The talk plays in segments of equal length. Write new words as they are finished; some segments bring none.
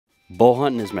Bow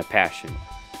hunting is my passion,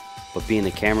 but being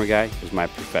a camera guy is my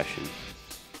profession.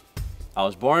 I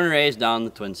was born and raised down in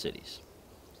the Twin Cities.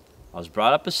 I was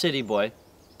brought up a city boy,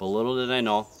 but little did I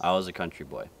know I was a country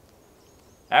boy.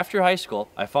 After high school,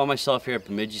 I found myself here at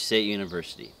Bemidji State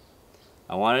University.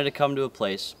 I wanted to come to a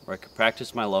place where I could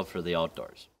practice my love for the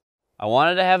outdoors. I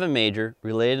wanted to have a major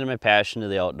related to my passion to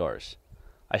the outdoors.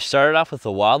 I started off with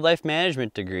a wildlife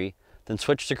management degree, then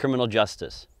switched to criminal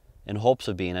justice in hopes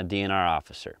of being a DNR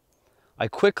officer. I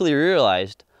quickly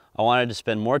realized I wanted to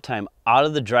spend more time out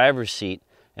of the driver's seat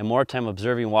and more time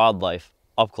observing wildlife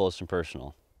up close and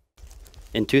personal.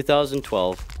 In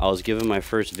 2012, I was given my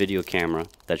first video camera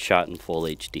that shot in full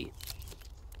HD.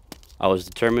 I was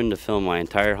determined to film my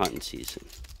entire hunting season.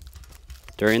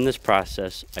 During this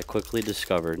process, I quickly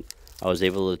discovered I was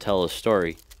able to tell a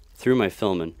story through my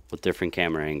filming with different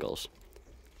camera angles.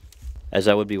 As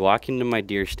I would be walking to my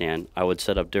deer stand, I would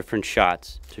set up different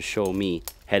shots to show me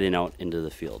heading out into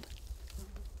the field.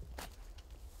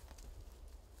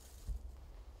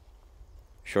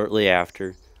 Shortly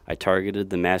after, I targeted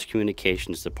the Mass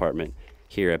Communications Department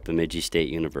here at Bemidji State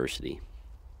University.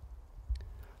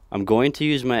 I'm going to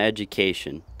use my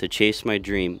education to chase my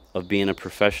dream of being a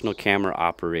professional camera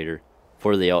operator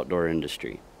for the outdoor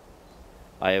industry.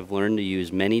 I have learned to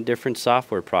use many different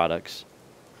software products,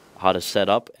 how to set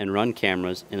up and run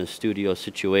cameras in a studio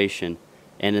situation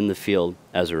and in the field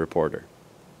as a reporter.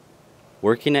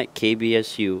 Working at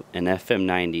BSU and FM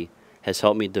 90 has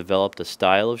helped me develop a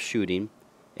style of shooting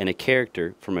and a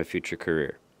character for my future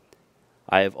career.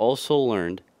 I have also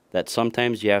learned that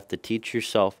sometimes you have to teach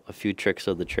yourself a few tricks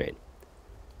of the trade.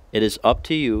 It is up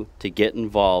to you to get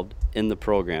involved in the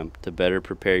program to better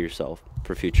prepare yourself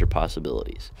for future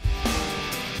possibilities.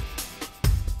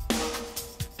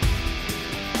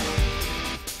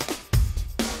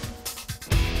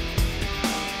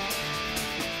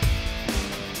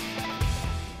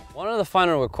 One of the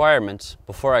final requirements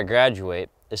before I graduate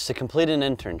is to complete an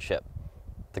internship.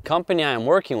 The company I am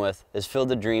working with is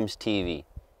Field of Dreams TV.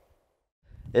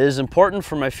 It is important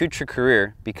for my future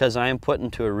career because I am put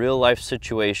into a real-life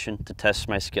situation to test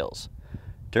my skills.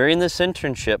 During this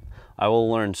internship, I will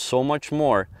learn so much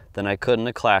more than I could in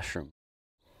a classroom.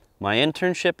 My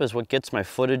internship is what gets my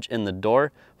footage in the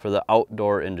door for the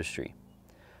outdoor industry.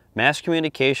 Mass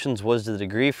Communications was the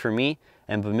degree for me,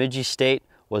 and Bemidji State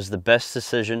was the best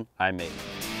decision I made.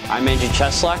 I'm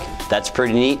Cheslock. That's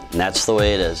pretty neat, and that's the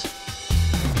way it is.